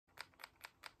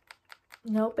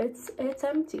Nope, it's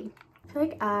empty. I feel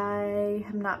like I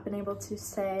have not been able to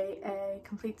say a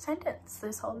complete sentence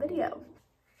this whole video.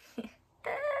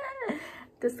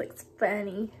 This looks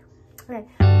funny. Okay.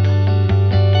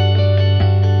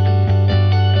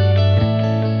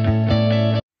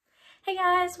 Hey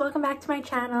guys, welcome back to my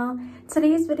channel.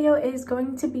 Today's video is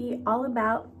going to be all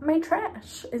about my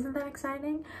trash. Isn't that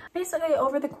exciting? Basically,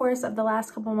 over the course of the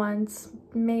last couple months,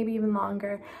 maybe even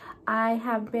longer, I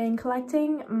have been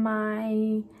collecting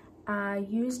my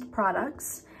used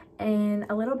products in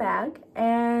a little bag,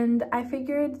 and I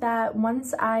figured that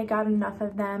once I got enough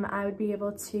of them, I would be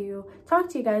able to talk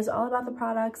to you guys all about the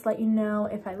products, let you know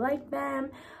if I like them,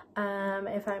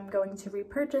 if I'm going to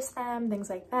repurchase them,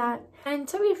 things like that. And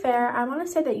to be fair, I want to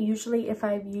say that usually if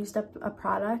I've used up a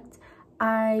product,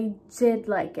 I did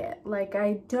like it. Like,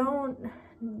 I don't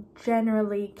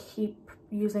generally keep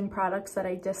using products that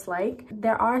I dislike.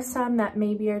 There are some that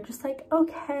maybe are just like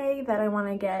okay that I want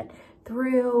to get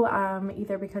through,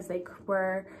 either because they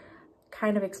were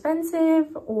kind of expensive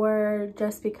or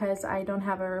just because I don't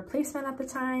have a replacement at the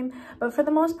time. But for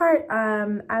the most part,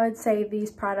 I would say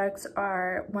these products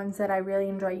are ones that I really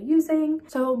enjoy using.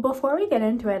 So before we get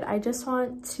into it, I just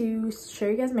want to show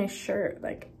you guys my shirt.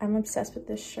 Like, I'm obsessed with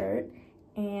this shirt,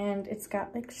 and it's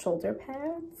got like shoulder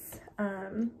pads.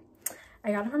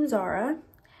 I got it from Zara,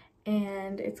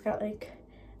 and it's got like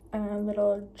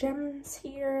little gems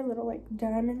here, little like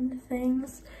diamond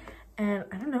things. And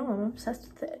I don't know, I'm obsessed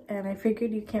with it. And I figured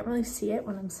you can't really see it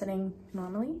when I'm sitting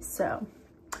normally, so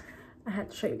I had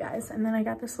to show you guys. And then I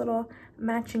got this little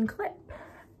matching clip.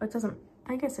 It doesn't,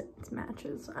 I guess it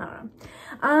matches, I don't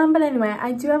know. But anyway,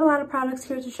 I do have a lot of products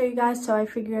here to show you guys, so I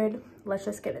figured let's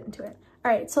just get into it.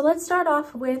 All right, so let's start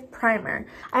off with primer.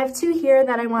 I have two here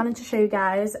that I wanted to show you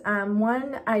guys.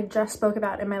 One I just spoke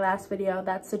about in my last video.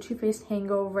 That's the Too Faced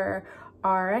Hangover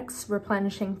RX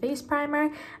Replenishing Face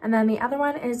Primer. And then the other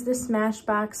one is the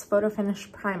Smashbox Photo Finish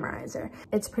Primerizer.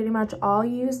 It's pretty much all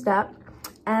used up.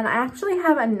 And I actually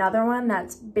have another one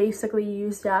that's basically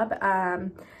used up.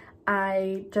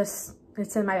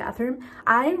 It's in my bathroom.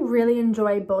 I really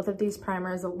enjoy both of these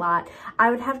primers a lot. I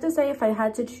would have to say if I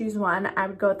had to choose one, I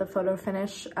would go with the Photo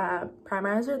Finish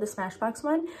Primerizer, the Smashbox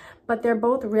one, but they're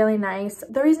both really nice.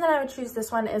 The reason that I would choose this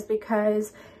one is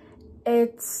because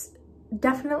it's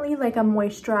definitely like a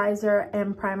moisturizer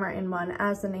and primer in one,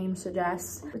 as the name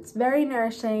suggests. It's very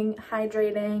nourishing,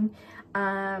 hydrating,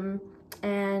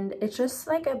 and it's just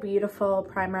like a beautiful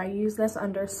primer. I use this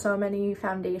under so many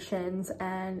foundations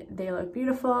and they look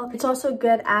beautiful. It's also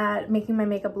good at making my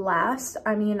makeup last.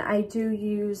 I mean, I do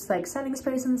use like setting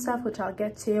sprays and stuff, which I'll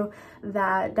get to,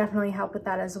 that definitely help with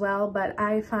that as well. But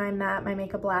I find that my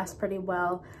makeup lasts pretty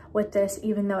well with this,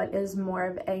 even though it is more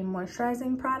of a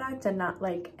moisturizing product and not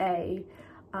like a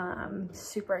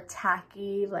super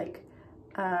tacky, like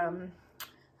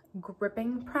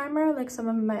gripping primer like some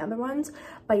of my other ones.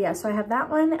 But yeah, so I have that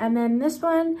one, and then this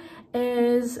one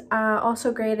is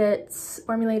also great. It's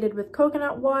formulated with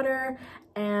coconut water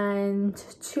and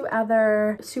two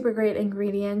other super great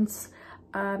ingredients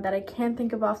that I can't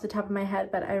think of off the top of my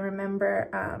head, but I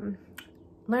remember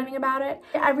learning about it.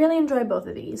 I really enjoy both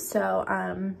of these, so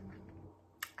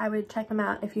I would check them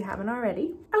out if you haven't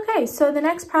already. Okay, so the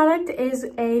next product is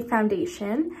a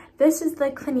foundation. This is the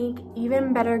Clinique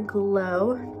Even Better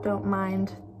Glow. Don't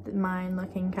mind mine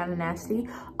looking kind of nasty.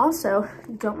 Also,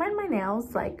 don't mind my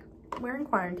nails. Like, we're in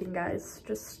quarantine, guys.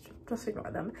 Just ignore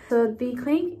them. So the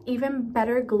Clinique Even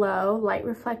Better Glow Light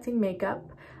Reflecting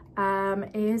Makeup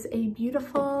is a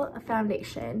beautiful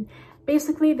foundation.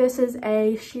 Basically, this is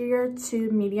a sheer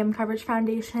to medium coverage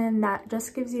foundation that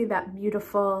just gives you that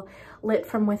beautiful lit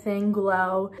from within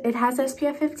glow. It has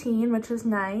SPF 15, which is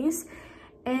nice.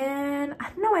 And I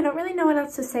don't know, I don't really know what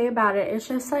else to say about it. It's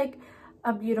just like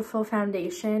a beautiful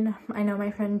foundation. I know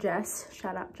my friend Jess,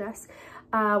 shout out Jess,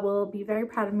 will be very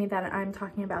proud of me that I'm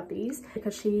talking about these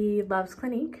because she loves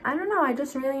Clinique. I don't know, I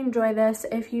just really enjoy this.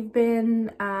 If you've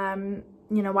been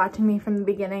you know, watching me from the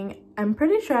beginning, I'm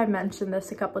pretty sure I've mentioned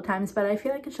this a couple of times, but I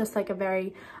feel like it's just like a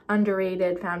very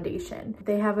underrated foundation.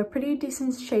 They have a pretty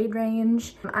decent shade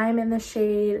range. I'm in the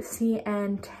shade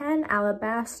CN10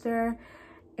 Alabaster,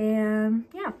 and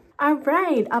yeah. All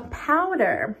right, a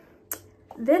powder.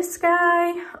 This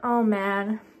guy, oh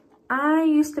man, I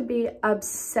used to be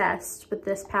obsessed with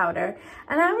this powder,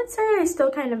 and I would say I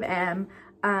still kind of am.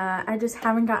 I just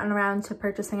haven't gotten around to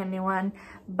purchasing a new one,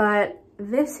 but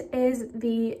this is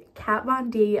the Kat Von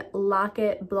D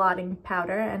Lock-It Blotting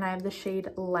Powder, and I have the shade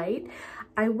Light.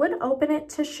 I would open it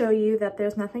to show you that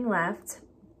there's nothing left,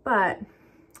 but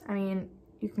I mean,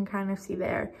 you can kind of see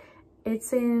there,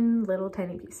 it's in little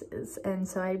tiny pieces, and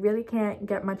so I really can't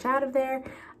get much out of there.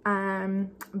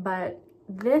 But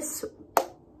this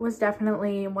was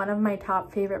definitely one of my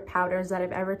top favorite powders that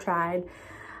I've ever tried.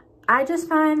 I just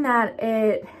find that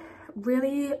it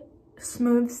really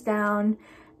smooths down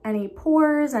any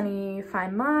pores, any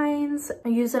fine lines. I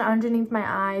use it underneath my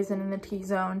eyes and in the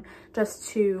T-zone just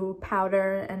to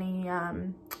powder any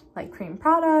like cream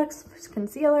products,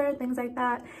 concealer, things like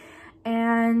that.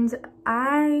 And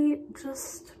I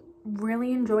just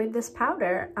really enjoyed this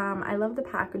powder. I love the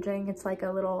packaging. It's like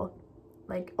a little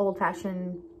like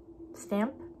old-fashioned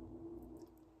stamp.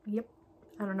 Yep,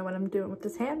 I don't know what I'm doing with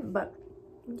this hand, but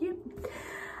yep.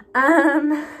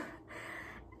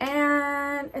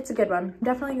 And it's a good one.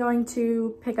 Definitely going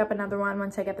to pick up another one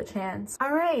once I get the chance.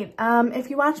 All right, if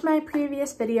you watched my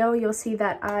previous video, you'll see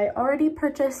that I already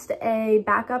purchased a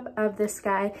backup of this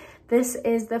guy. This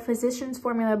is the Physicians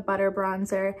Formula Butter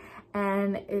Bronzer,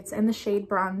 and it's in the shade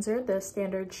Bronzer, the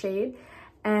standard shade.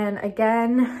 And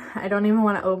again, I don't even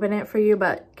want to open it for you,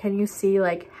 but can you see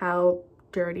like how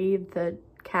dirty the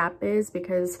cap is?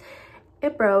 Because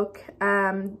it broke.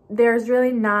 There's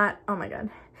really not, oh my God.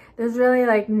 There's really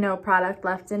like no product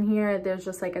left in here. There's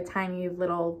just like a tiny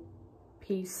little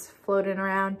piece floating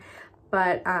around.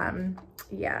 But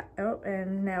yeah, oh,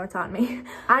 and now it's on me.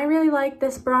 I really like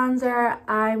this bronzer.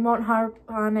 I won't harp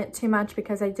on it too much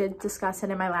because I did discuss it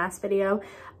in my last video,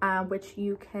 which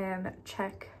you can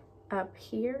check up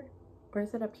here. Where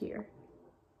is it up here?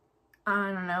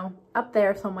 I don't know, up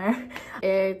there somewhere.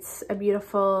 It's a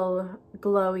beautiful,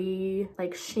 glowy,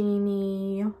 like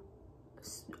sheeny,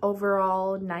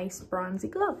 overall nice bronzy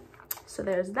glow. So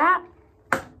there's that.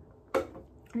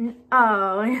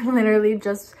 Oh, it literally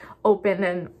just opened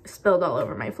and spilled all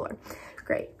over my floor.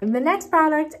 Great. And the next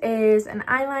product is an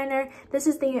eyeliner. This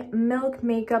is the Milk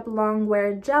Makeup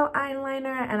Longwear Gel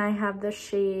Eyeliner, and I have the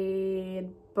shade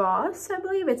Boss, I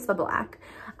believe. It's the black.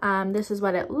 This is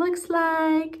what it looks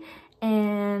like.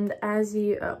 And as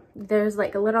you, there's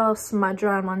like a little smudger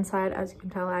on one side. As you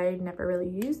can tell, I never really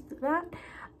used that.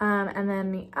 And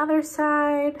then the other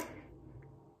side,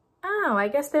 oh, I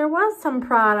guess there was some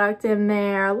product in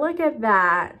there. Look at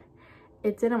that.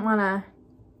 It didn't want to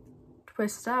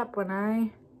twist up when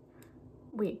I,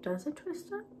 wait, does it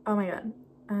twist up? Oh my God.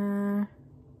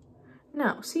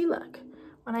 No, see, look.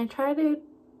 When I try to,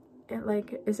 it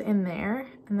like is in there,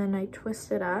 and then I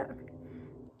twist it up,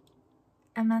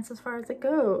 and that's as far as it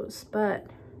goes, but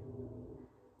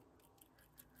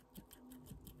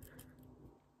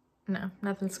no,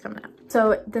 nothing's coming out.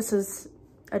 So this is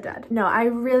a dud. No, I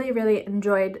really, really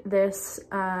enjoyed this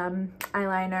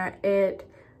eyeliner. It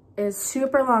is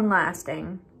super long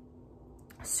lasting,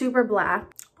 super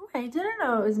black. Oh, I didn't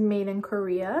know it was made in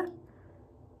Korea.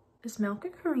 Is Milk a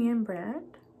Korean brand?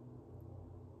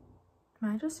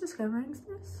 Am I just discovering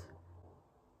this?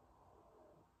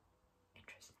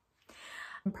 Interesting.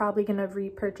 I'm probably gonna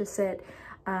repurchase it,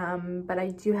 but I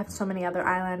do have so many other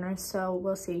eyeliners, so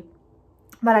we'll see.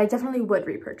 But I definitely would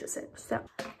repurchase it. So,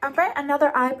 all right,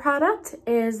 another eye product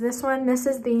is this one. This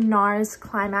is the NARS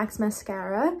Climax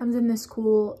Mascara. Comes in this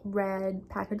cool red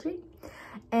packaging.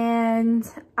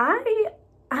 And I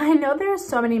know there's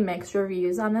so many mixed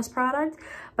reviews on this product,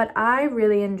 but I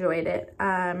really enjoyed it.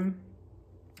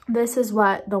 This is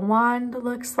what the wand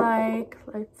looks like.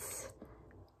 Let's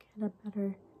get a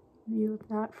better view of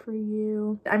that for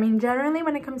you. I mean, generally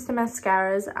when it comes to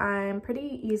mascaras, I'm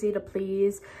pretty easy to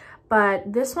please.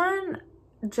 But this one,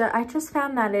 I just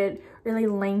found that it really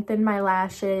lengthened my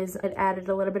lashes. It added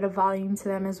a little bit of volume to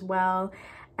them as well.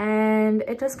 And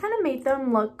it just kind of made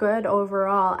them look good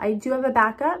overall. I do have a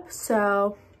backup,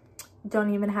 so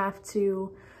don't even have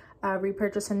to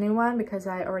repurchase a new one because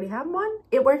I already have one.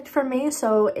 It worked for me,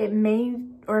 so it may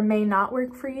or may not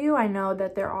work for you. I know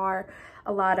that there are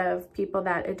a lot of people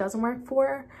that it doesn't work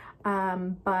for,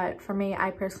 but for me,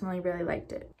 I personally really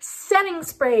liked it. Setting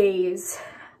sprays.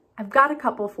 I've got a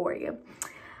couple for you.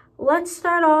 Let's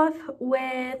start off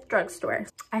with drugstore.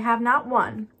 I have not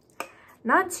one,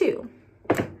 not two,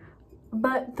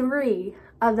 but three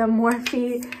of the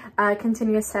Morphe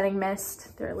Continuous Setting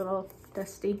Mist. They're a little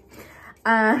dusty.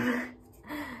 Do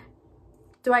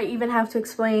I even have to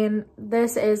explain?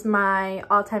 This is my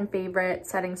all-time favorite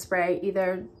setting spray,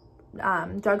 either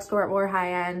drugstore or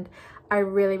high-end. I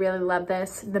really, really love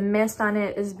this. The mist on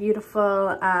it is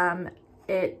beautiful.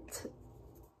 It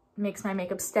makes my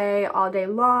makeup stay all day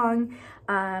long.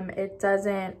 It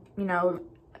doesn't, you know,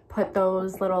 put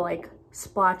those little like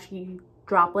splotchy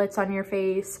droplets on your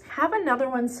face. Have another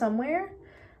one somewhere.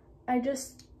 I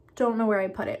just don't know where I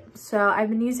put it. So I've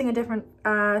been using a different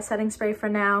setting spray for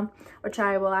now, which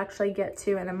I will actually get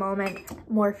to in a moment.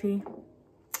 Morphe.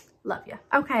 Love ya.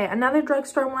 Okay, another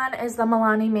drugstore one is the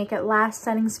Milani Make It Last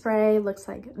setting spray. Looks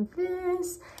like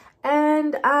this.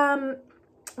 And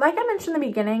like I mentioned in the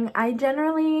beginning, I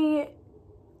generally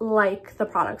like the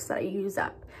products that I use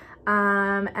up.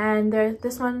 And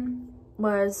this one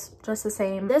was just the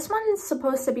same. This one's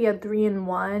supposed to be a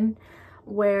 3-in-1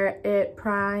 where it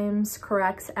primes,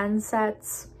 corrects, and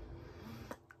sets.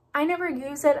 I never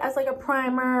use it as like a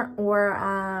primer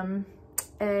or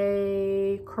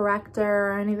a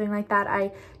corrector or anything like that.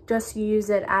 I just use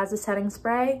it as a setting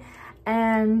spray,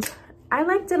 and I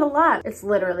liked it a lot. It's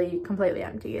literally completely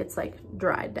empty. It's like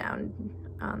dried down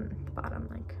on the bottom,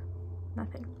 like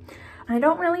nothing. I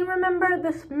don't really remember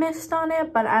the mist on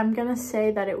it, but I'm gonna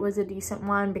say that it was a decent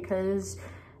one, because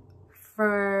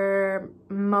for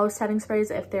most setting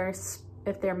sprays, if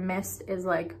their mist is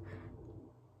like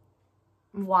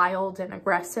wild and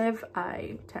aggressive,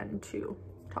 I tend to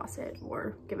toss it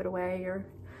or give it away or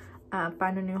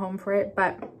find a new home for it.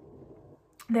 But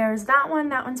there's that one.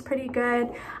 That one's pretty good.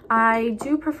 I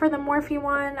do prefer the Morphe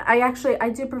one. I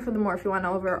do prefer the Morphe one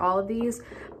over all of these,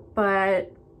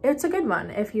 but it's a good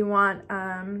one if you want.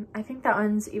 I think that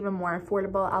one's even more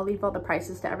affordable. I'll leave all the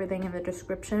prices to everything in the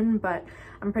description, but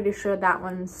I'm pretty sure that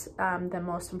one's the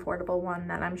most affordable one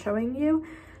that I'm showing you.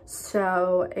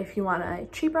 So if you want a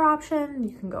cheaper option,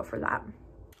 you can go for that.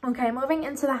 Okay, moving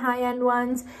into the high-end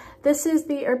ones. This is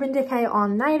the Urban Decay All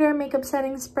Nighter Makeup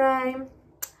Setting Spray.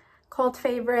 Cult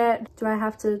favorite. Do I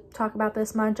have to talk about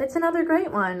this much? It's another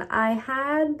great one. I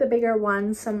had the bigger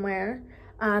one somewhere.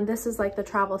 This is like the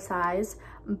travel size,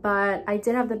 but I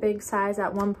did have the big size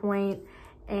at one point.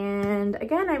 And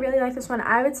again, I really like this one.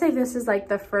 I would say this is like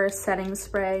the first setting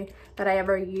spray that I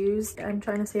ever used. I'm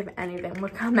trying to see if anything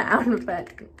would come out,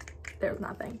 but there's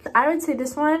nothing. I would say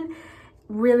this one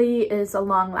really is a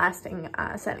long-lasting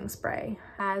setting spray.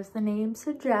 As the name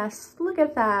suggests, look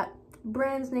at that.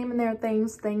 Brands naming their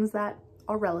things that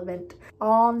are relevant.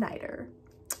 All nighter.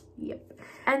 Yep.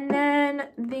 And then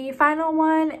the final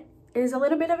one is a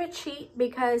little bit of a cheat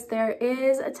because there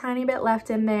is a tiny bit left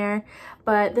in there,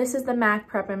 but this is the MAC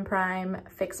Prep and Prime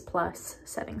Fix Plus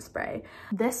setting spray.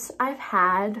 This I've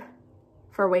had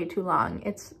for way too long.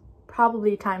 It's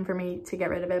probably time for me to get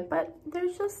rid of it, but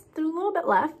there's a little bit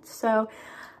left. So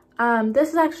this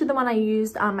is actually the one I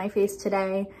used on my face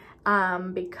today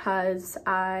because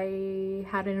I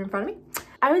had it in front of me.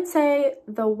 I would say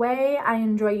the way I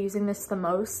enjoy using this the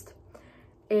most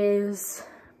is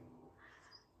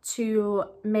to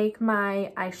make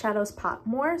my eyeshadows pop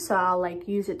more. So I'll like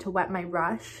use it to wet my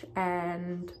brush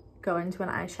and go into an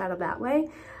eyeshadow that way.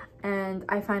 And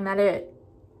I find that it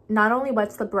not only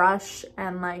wets the brush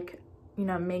and like, you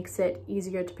know, makes it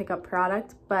easier to pick up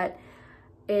product, but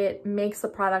it makes the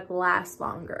product last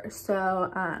longer.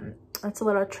 So that's a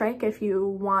little trick. If you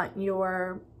want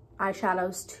your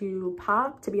eyeshadows to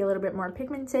pop, to be a little bit more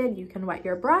pigmented, you can wet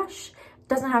your brush.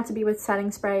 Doesn't have to be with setting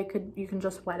spray. You can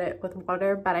just wet it with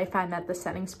water, but I find that the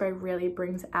setting spray really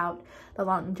brings out the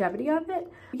longevity of it.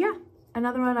 Yeah,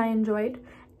 another one I enjoyed,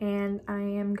 and I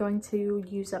am going to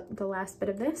use up the last bit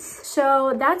of this.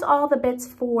 So that's all the bits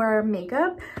for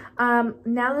makeup.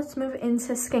 Now let's move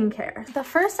into skincare. The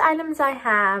first items I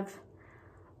have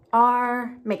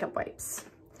are makeup wipes.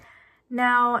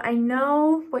 Now I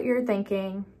know what you're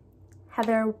thinking,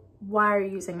 Heather, why are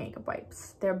you using makeup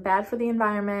wipes? They're bad for the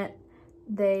environment.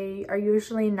 They are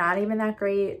usually not even that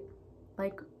great.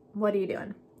 Like, what are you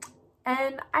doing?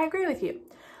 And I agree with you,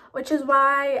 which is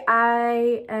why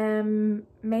I am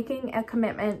making a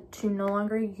commitment to no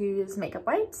longer use makeup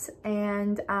wipes,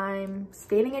 and I'm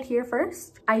stating it here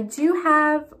first. I do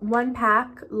have one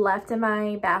pack left in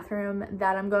my bathroom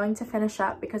that I'm going to finish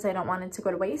up because I don't want it to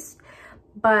go to waste.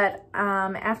 But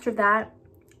after that,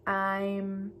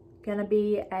 I'm gonna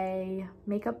be a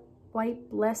makeup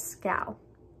wipe-less gal.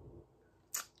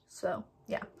 So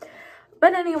yeah,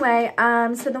 but anyway,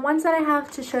 so the ones that I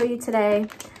have to show you today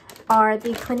are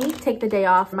the Clinique Take the Day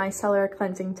Off Micellar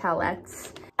Cleansing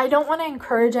Towelettes. I don't want to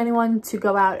encourage anyone to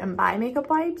go out and buy makeup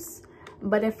wipes,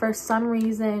 but if for some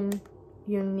reason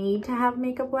you need to have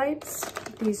makeup wipes,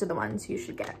 these are the ones you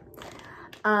should get.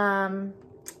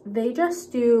 They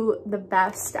just do the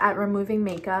best at removing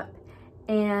makeup,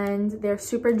 and they're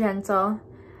super gentle,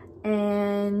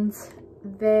 and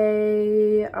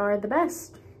they are the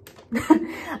best.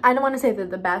 I don't want to say they're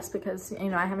the best because, you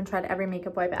know, I haven't tried every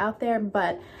makeup wipe out there,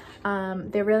 but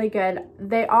they're really good.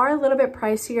 They are a little bit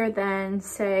pricier than,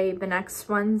 say, the next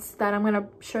ones that I'm going to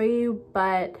show you,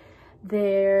 but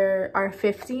there are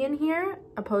 50 in here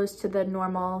opposed to the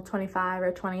normal 25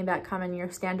 or 20 that come in your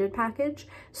standard package.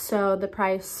 So the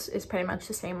price is pretty much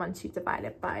the same once you divide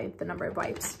it by the number of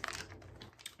wipes.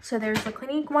 So there's the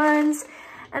Clinique ones.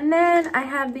 And then I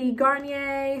have the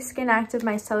Garnier Skin Active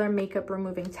Micellar Makeup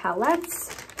Removing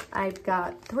Towelettes. I've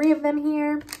got 3 of them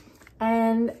here.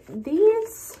 And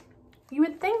these, you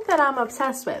would think that I'm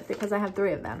obsessed with because I have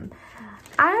 3 of them.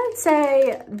 I would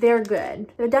say they're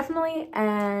good. They're definitely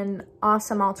an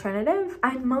awesome alternative.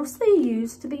 I mostly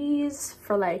used these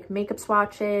for like makeup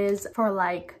swatches, for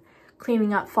like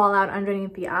cleaning up fallout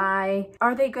underneath the eye.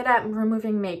 Are they good at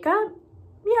removing makeup?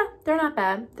 Yeah, they're not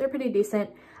bad. They're pretty decent.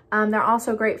 They're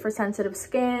also great for sensitive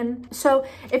skin. So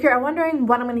if you're wondering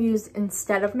what I'm going to use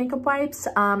instead of makeup wipes,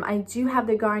 I do have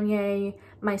the Garnier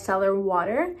Micellar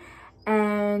Water,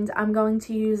 and I'm going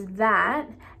to use that.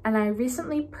 And I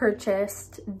recently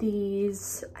purchased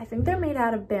these, I think they're made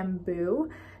out of bamboo,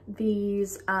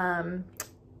 these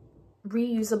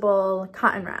reusable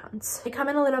cotton rounds. They come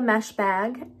in a little mesh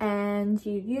bag, and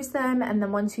you use them, and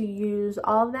then once you use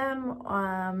all of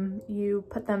them, you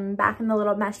put them back in the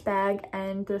little mesh bag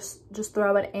and just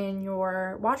throw it in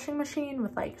your washing machine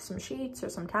with like some sheets or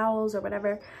some towels or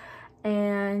whatever,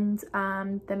 and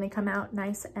then they come out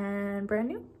nice and brand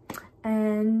new.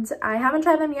 And I haven't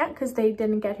tried them yet because they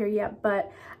didn't get here yet,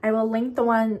 but I will link the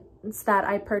ones that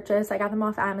I purchased. I got them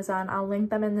off Amazon. I'll link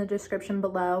them in the description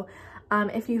below.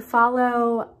 If you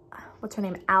follow, what's her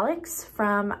name, Alex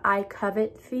from I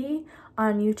Covet Thee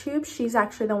on YouTube, she's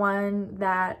actually the one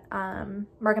that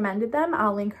recommended them.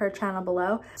 I'll link her channel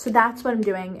below. So that's what I'm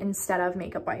doing instead of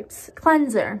makeup wipes.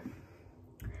 Cleanser.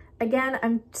 Again,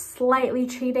 I'm slightly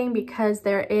cheating because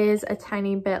there is a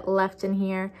tiny bit left in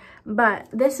here, but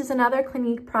this is another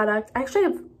Clinique product. I actually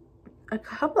have a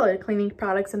couple of Clinique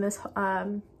products in this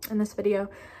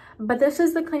video, but this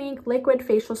is the Clinique Liquid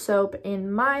Facial Soap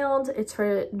in Mild. It's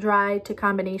for dry to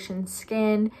combination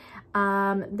skin.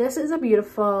 This is a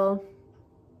beautiful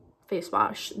face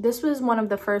wash. This was one of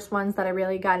the first ones that I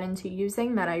really got into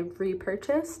using that I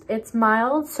repurchased. It's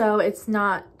mild, so it's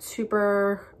not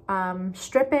super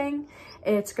stripping.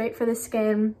 It's great for the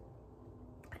skin,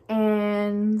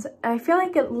 and I feel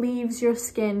like it leaves your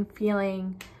skin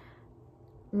feeling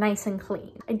nice and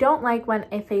clean. I don't like when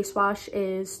a face wash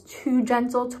is too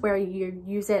gentle to where you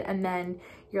use it and then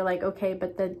you're like, okay,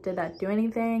 but did that do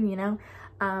anything, you know?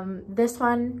 This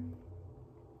one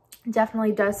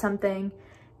definitely does something,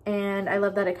 and I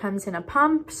love that it comes in a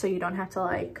pump, so you don't have to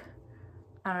like,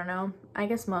 I don't know, I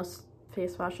guess most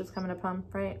face washes come in a pump,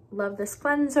 right? Love this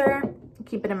cleanser.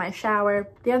 Keep it in my shower.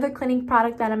 The other Clinique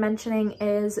product that I'm mentioning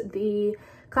is the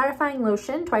Clarifying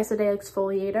Lotion Twice a Day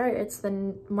Exfoliator. It's the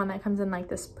one that comes in like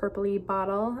this purpley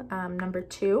bottle, number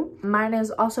 2. Mine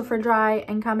is also for dry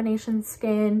and combination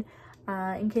skin.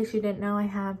 In case you didn't know, I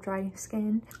have dry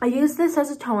skin. I use this as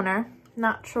a toner.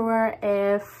 Not sure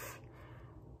if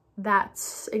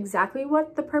that's exactly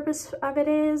what the purpose of it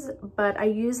is, but I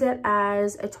use it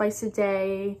as a twice a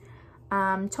day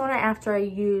toner after I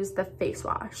use the face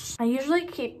wash. I usually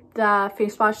keep the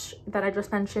face wash that I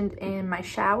just mentioned in my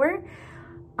shower,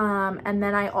 and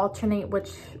then I alternate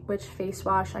which face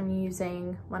wash I'm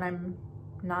using when I'm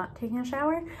not taking a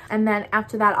shower, and then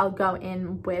after that I'll go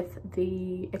in with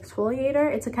the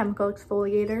exfoliator. It's a chemical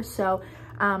exfoliator, so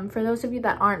for those of you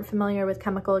that aren't familiar with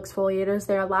chemical exfoliators,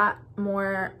 they're a lot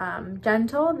more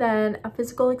gentle than a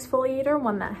physical exfoliator,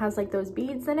 one that has like those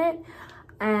beads in it.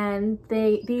 And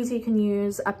these you can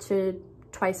use up to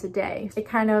twice a day. It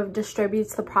kind of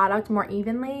distributes the product more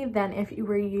evenly than if you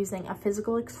were using a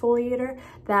physical exfoliator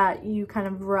that you kind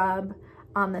of rub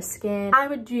on the skin. I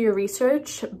would do your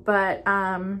research, but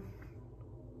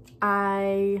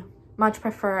I much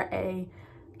prefer a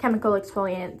chemical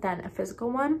exfoliant than a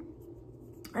physical one.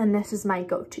 And this is my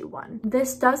go-to one.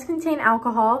 This does contain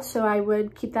alcohol, so I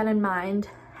would keep that in mind.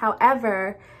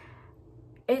 However,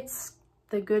 it's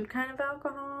the good kind of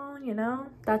alcohol, you know?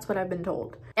 That's what I've been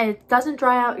told. And it doesn't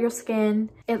dry out your skin.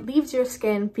 It leaves your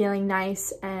skin feeling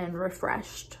nice and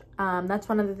refreshed. That's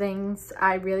one of the things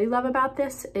I really love about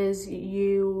this, is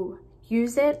you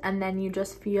use it and then you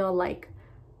just feel like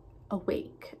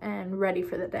awake and ready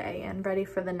for the day and ready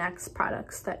for the next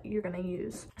products that you're gonna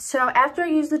use. So after I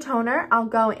use the toner, I'll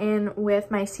go in with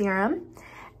my serum.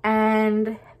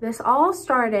 And this all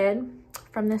started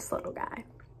from this little guy.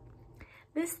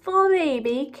 This little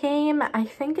baby came, I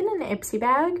think, in an Ipsy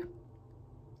bag.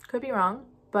 Could be wrong,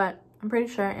 but I'm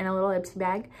pretty sure in a little Ipsy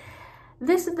bag.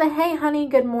 This is the Hey Honey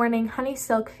Good Morning Honey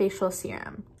Silk Facial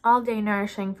Serum. All day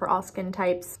nourishing for all skin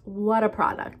types. What a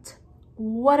product.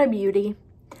 What a beauty.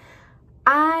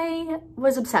 I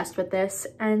was obsessed with this,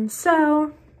 and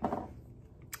so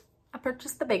I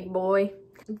purchased the big boy.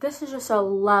 This is just a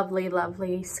lovely,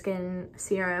 lovely skin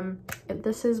serum.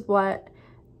 This is what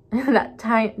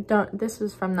this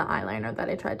was from the eyeliner that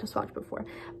I tried to swatch before.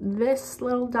 This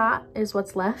little dot is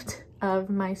what's left of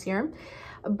my serum,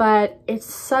 but it's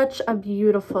such a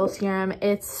beautiful serum.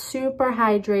 It's super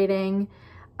hydrating.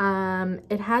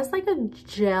 It has like a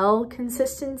gel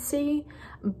consistency,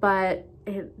 but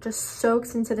it just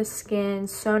soaks into the skin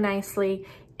so nicely.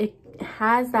 It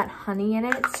has that honey in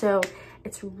it, so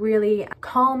it's really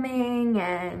calming,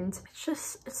 and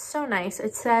it's so nice.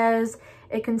 It says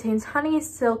it contains honey,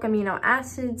 silk amino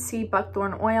acids, sea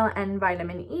buckthorn oil, and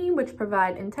vitamin E, which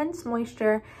provide intense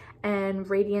moisture and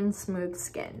radiant smooth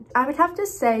skin. I would have to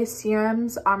say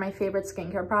serums are my favorite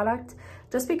skincare product,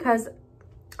 just because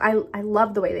I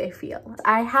love the way they feel.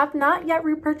 I have not yet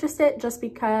repurchased it just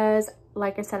because,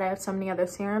 like I said, I have so many other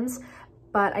serums,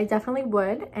 but I definitely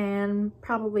would and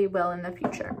probably will in the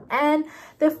future. And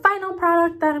the final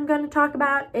product that I'm going to talk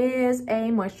about is a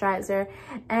moisturizer,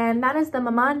 and that is the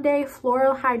Mamande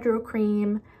Floral Hydro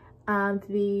Cream,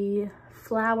 the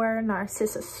Flower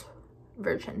Narcissus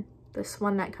version. This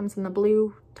one that comes in the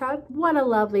blue tub. What a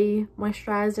lovely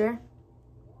moisturizer.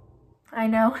 I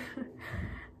know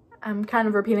I'm kind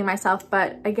of repeating myself,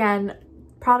 but again,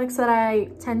 products that I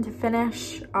tend to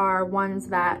finish are ones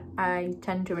that I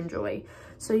tend to enjoy.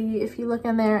 So if you look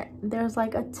in there, there's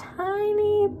like a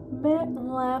tiny bit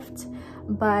left,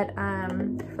 but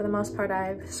for the most part,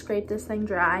 I've scraped this thing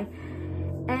dry.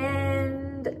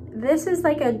 And this is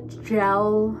like a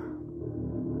gel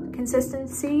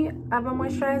consistency of a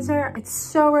moisturizer. It's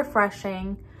so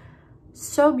refreshing,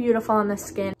 so beautiful on the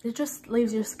skin. It just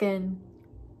leaves your skin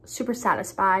super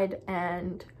satisfied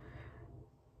and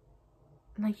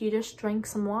like you just drank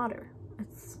some water.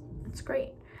 It's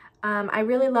great. I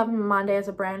really love Mamande as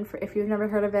a brand. If you've never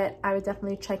heard of it, I would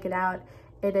definitely check it out.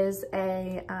 It is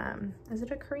a is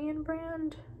it a Korean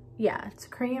brand? Yeah, it's a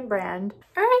Korean brand.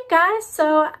 All right, guys,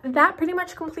 so that pretty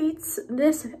much completes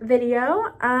this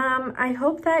video. I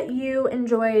hope that you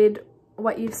enjoyed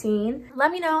what you've seen.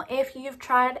 Let me know if you've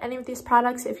tried any of these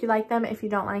products, if you like them, if you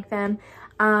don't like them.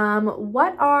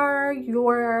 What are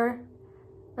your,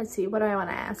 let's see, what do I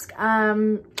want to ask?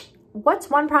 What's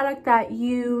one product that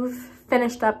you've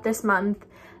finished up this month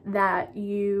that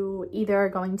you either are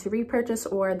going to repurchase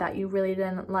or that you really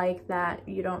didn't like, that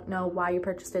you don't know why you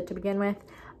purchased it to begin with?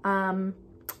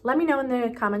 Let me know in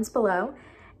the comments below.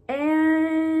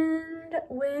 And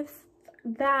with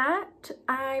that,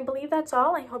 I believe that's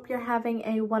all. I hope you're having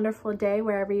a wonderful day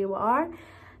wherever you are.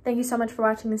 Thank you so much for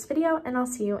watching this video, and I'll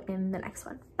see you in the next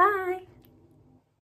one. Bye!